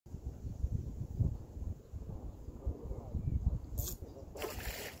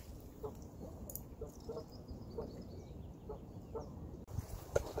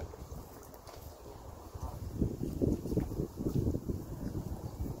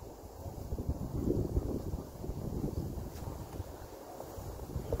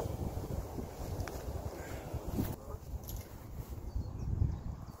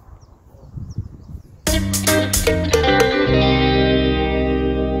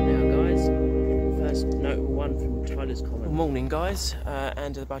one from Tyler's Common. Good morning guys,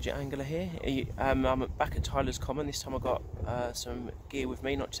 Andy the Budget Angler here. I'm back at Tyler's Common. This time I got some gear with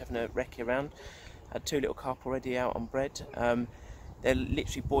me, not just having a recce around. I had 2 little carp already out on bread. They're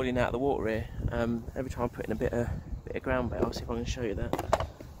literally boiling out of the water here. Every time I put in a bit of ground bait, I'll see if I can show you that.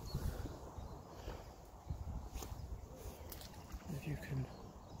 If you can,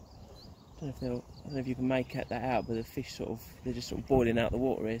 I don't know if you can make that out, but the fish they're just sort of boiling out of the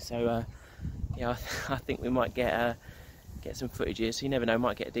water here. So yeah, I think we might get some footage here. So you never know,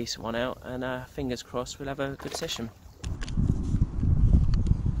 might get a decent one out, and fingers crossed we'll have a good session.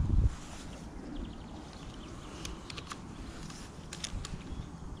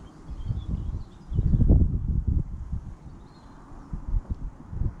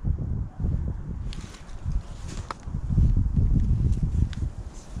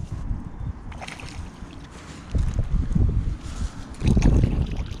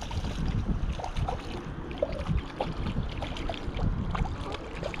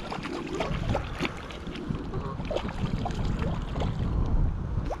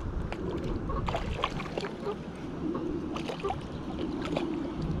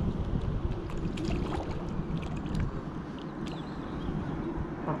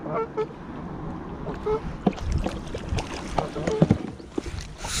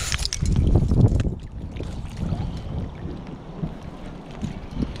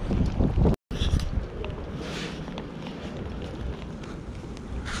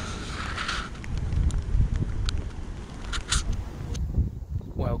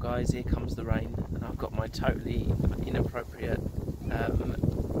 Well guys, here comes the rain, and I've got my totally inappropriate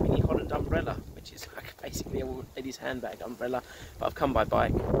mini Holland umbrella, which is like basically a lady's handbag umbrella, but I've come by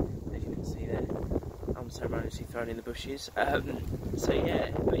bike, as you can see there. I'm so maliciously thrown in the bushes. So yeah,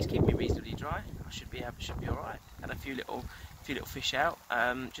 at least keep me reasonably dry. I should be alright. Had a few little fish out.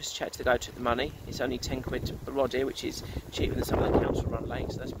 Just checked the guy took the money. It's only 10 quid a rod here, which is cheaper than some of the council run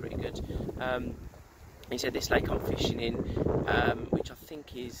lakes, so that's pretty good. He said this lake I'm fishing in, which I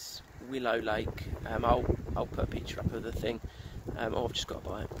think is Willow Lake. I'll put a picture up of the thing. Oh, I've just got to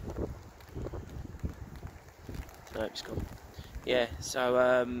buy it. No, it's gone. Yeah.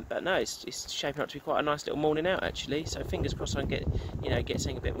 So, but no, it's shaping up to be quite a nice little morning out actually. So fingers crossed I can get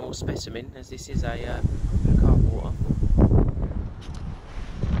something a bit more specimen, as this is a carp water.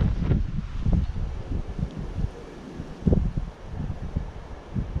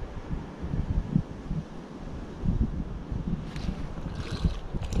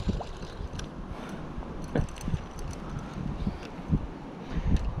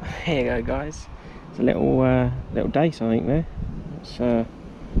 Here you go guys, it's a little dace I think there. It's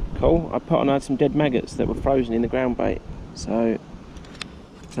cool. I put on, I had some dead maggots that were frozen in the ground bait, so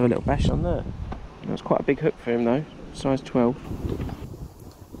let's have a little bash on there. That's quite a big hook for him though, size 12.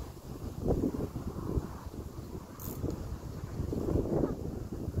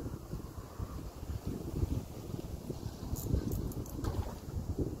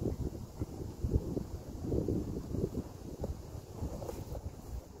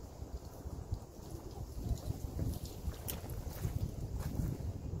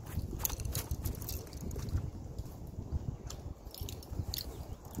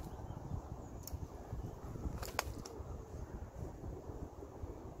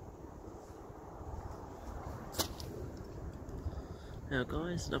 Now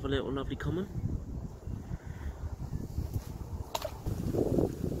guys, another little lovely common.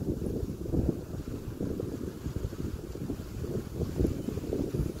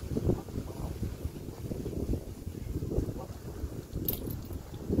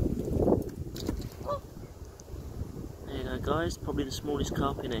 There you go guys, probably the smallest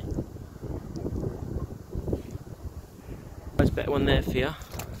carp in here. There's a better one there for you.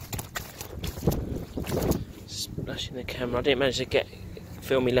 Splashing the camera. I didn't manage to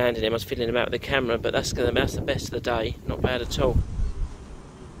film me landing him. I was fiddling him out with the camera, but that's the best of the day. Not bad at all.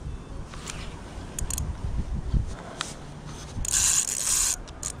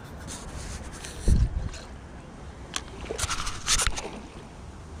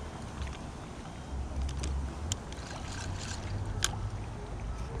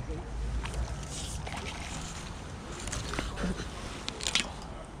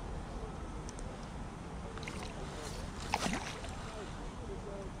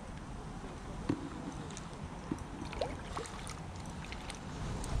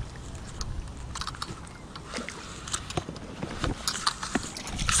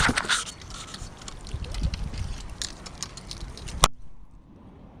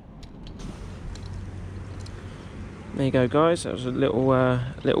 There you go guys, that was a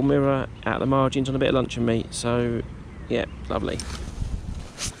little mirror out the margins on a bit of luncheon meat, so yeah, lovely.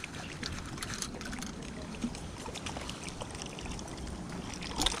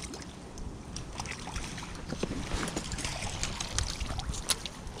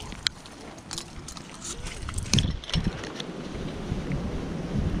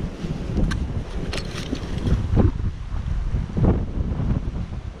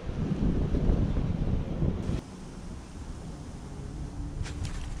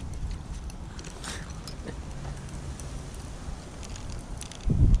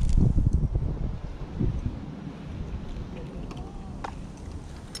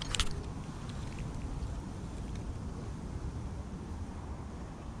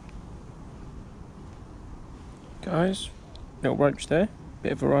 guys, little ropes there,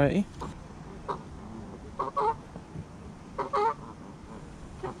 bit of variety.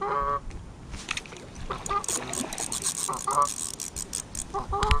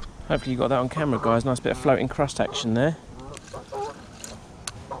 Hopefully you got that on camera, guys. Nice bit of floating crust action there.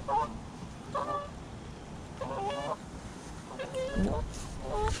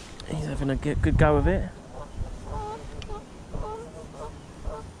 He's having a good go of it.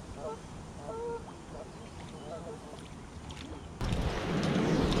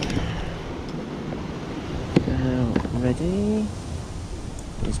 Ready?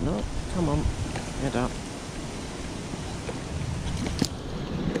 He's not. Come on, head up.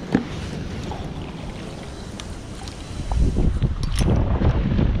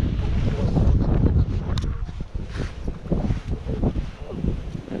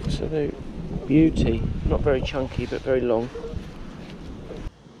 Absolute beauty. Not very chunky, but very long.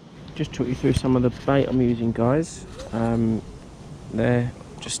 Just talk you through some of the bait I'm using, guys. They're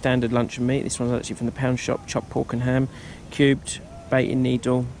just standard luncheon meat. This one's actually from the pound shop. Chopped pork and ham, cubed, baiting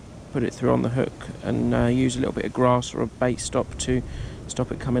needle, put it through on the hook, and use a little bit of grass or a bait stop to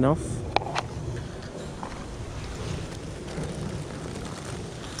stop it coming off.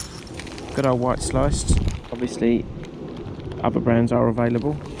 Good old white sliced. Obviously other brands are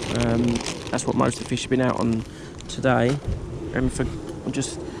available. That's what most of the fish have been out on today. I'm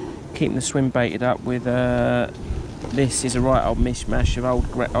just keeping the swim baited up with this is a right old mishmash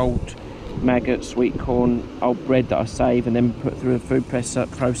of old maggot, sweet corn, old bread that I save and then put through a food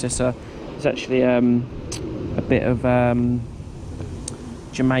processor. It's actually a bit of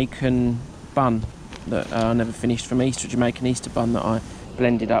Jamaican bun that I never finished from Easter, Jamaican Easter bun that I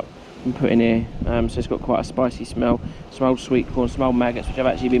blended up and put in here. So it's got quite a spicy smell. Some old sweet corn, some old maggots which I've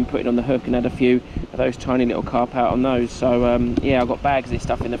actually been putting on the hook and had a few of those tiny little carp out on those. So yeah, I've got bags of this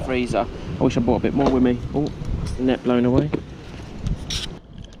stuff in the freezer. I wish I brought a bit more with me. Oh, the net blown away.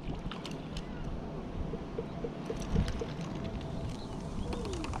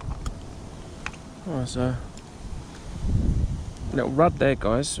 Oh, there's a little rudd there,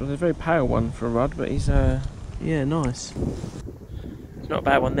 guys. Well, there's a very pale one for a rudd, but he's yeah, nice. It's not a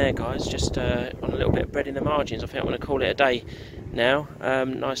bad one there, guys. Just on a little bit of bread in the margins. I think I'm going to call it a day now.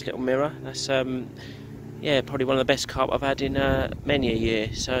 Nice little mirror. That's yeah, probably one of the best carp I've had in many a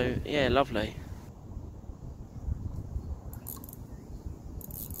year. So yeah, lovely.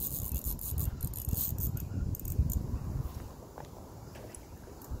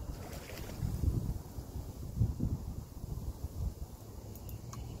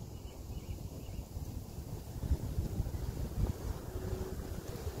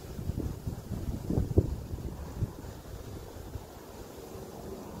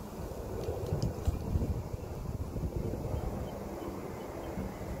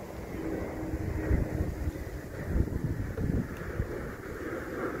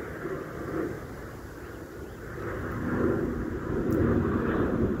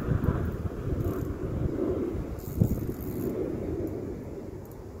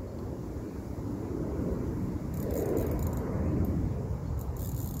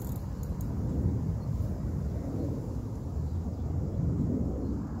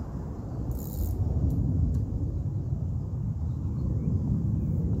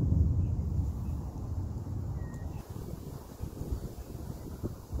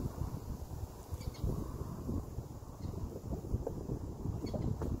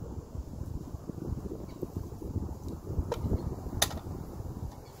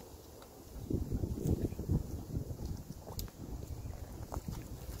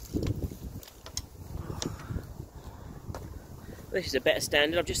 This is a better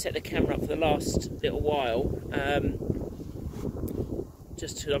standard. I've just set the camera up for the last little while.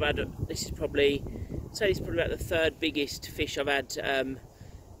 Just to, I've had this is probably, I'd say this is probably about the third biggest fish I've had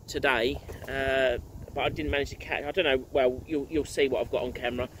today. But I didn't manage to catch. I don't know. Well, you'll see what I've got on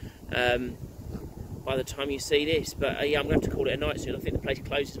camera by the time you see this. But yeah, I'm going to have to call it a night soon. I think the place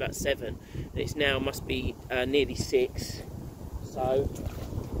closes about 7. It's now must be nearly 6. So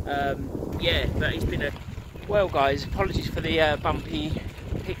yeah, but it's been a well, guys, apologies for the bumpy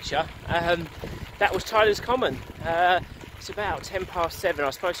picture. That was Tyler's Common. It's about 7:10. I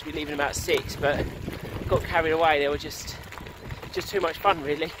was supposed to be leaving about 6, but got carried away. They were just too much fun,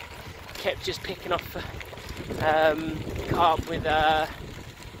 really. Kept just picking off carp with a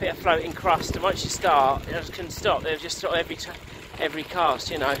bit of floating crust, and once you start, I just couldn't stop. They were just sort of every cast,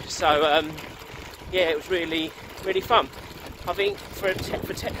 you know. So yeah, it was really fun. I think for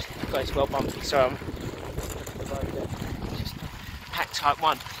guys, well bumpy. Sorry, just pack type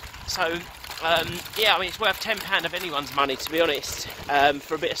 1. So yeah, I mean it's worth £10 of anyone's money, to be honest,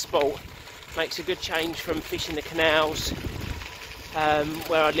 for a bit of sport. Makes a good change from fishing the canals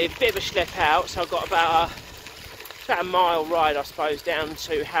where I live. Bit of a schlep out, so I've got about a mile ride, I suppose, down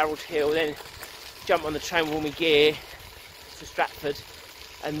to Harold Hill, then jump on the train with all my gear to Stratford,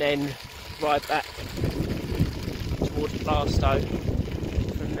 and then ride back towards Blastow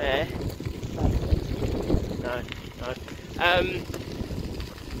from there. No.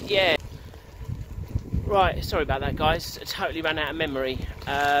 Yeah. Right, sorry about that, guys. I totally ran out of memory.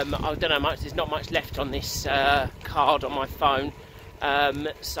 I don't know much. There's not much left on this card on my phone,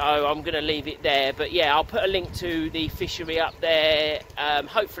 so I'm going to leave it there. But yeah, I'll put a link to the fishery up there.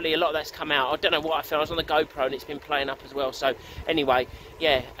 Hopefully, a lot of that's come out. I don't know what I found. I was on the GoPro and it's been playing up as well. So anyway,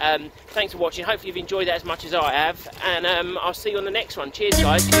 yeah. Thanks for watching. Hopefully, you've enjoyed that as much as I have, and I'll see you on the next one. Cheers,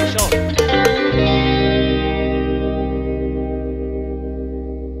 guys. Fish on.